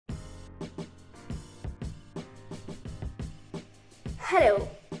Hello,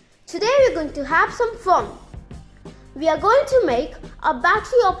 today we're going to have some fun. We are going to make a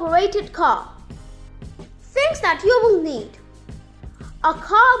battery operated car. Things that you will need: a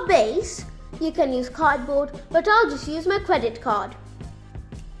car base. You can use cardboard, but I'll just use my credit card.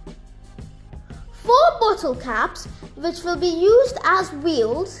 4 bottle caps, which will be used as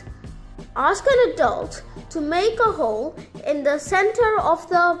wheels. Ask an adult to make a hole in the center of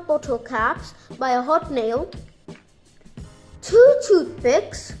the bottle caps by a hot nail. 2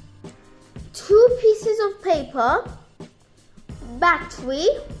 toothpicks, 2 pieces of paper, battery,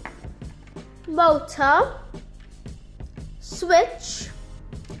 motor, switch,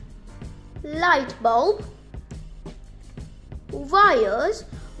 light bulb, wires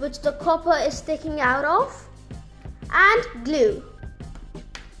which the copper is sticking out of, and glue.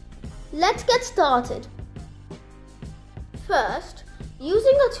 Let's get started. First,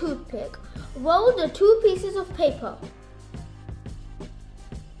 using a toothpick, roll the 2 pieces of paper.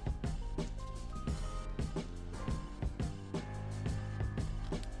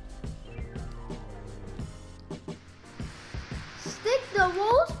 Stick the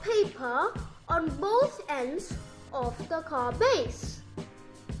rolled paper on both ends of the car base.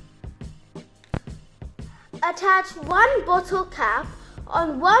 Attach 1 bottle cap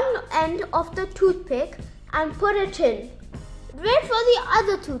on one end of the toothpick and put it in. Wait for the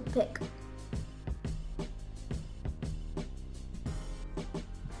other toothpick.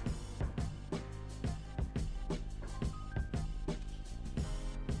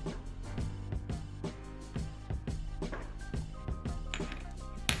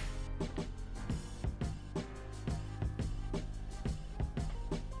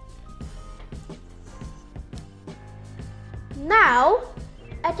 Now,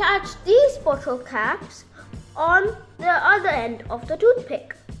 attach these bottle caps on the other end of the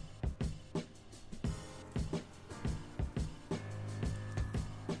toothpick.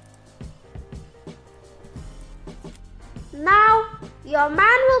 Now, your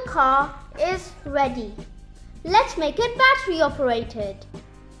manual car is ready. Let's make it battery operated.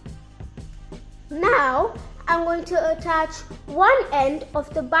 Now, I'm going to attach one end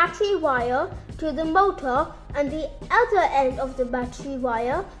of the battery wire to the motor and the other end of the battery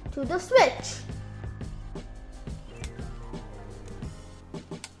wire to the switch.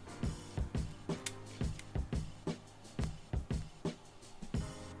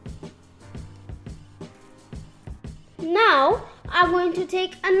 Now I'm going to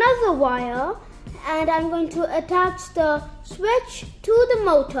take another wire and I'm going to attach the switch to the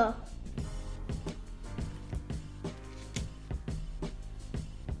motor.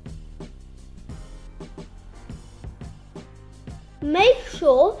 Make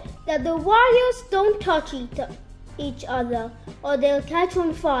sure that the wires don't touch each other or they'll catch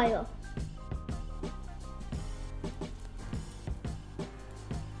on fire.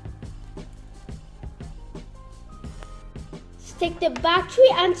 Stick the battery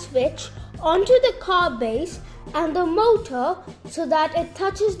and switch onto the car base and the motor so that it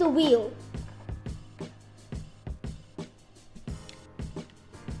touches the wheel.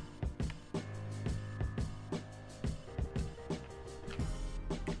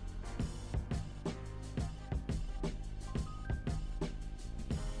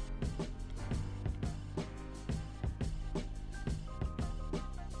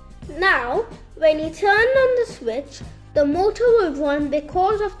 Now, when you turn on the switch, the motor will run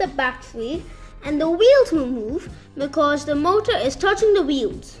because of the battery and the wheels will move because the motor is touching the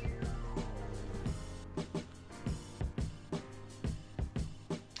wheels.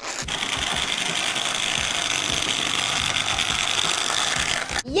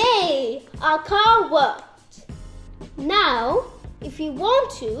 Yay! Our car worked. Now, if you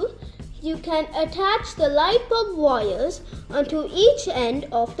want to, you can attach the light bulb wires onto each end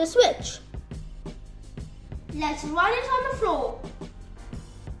of the switch. Let's run it on the floor.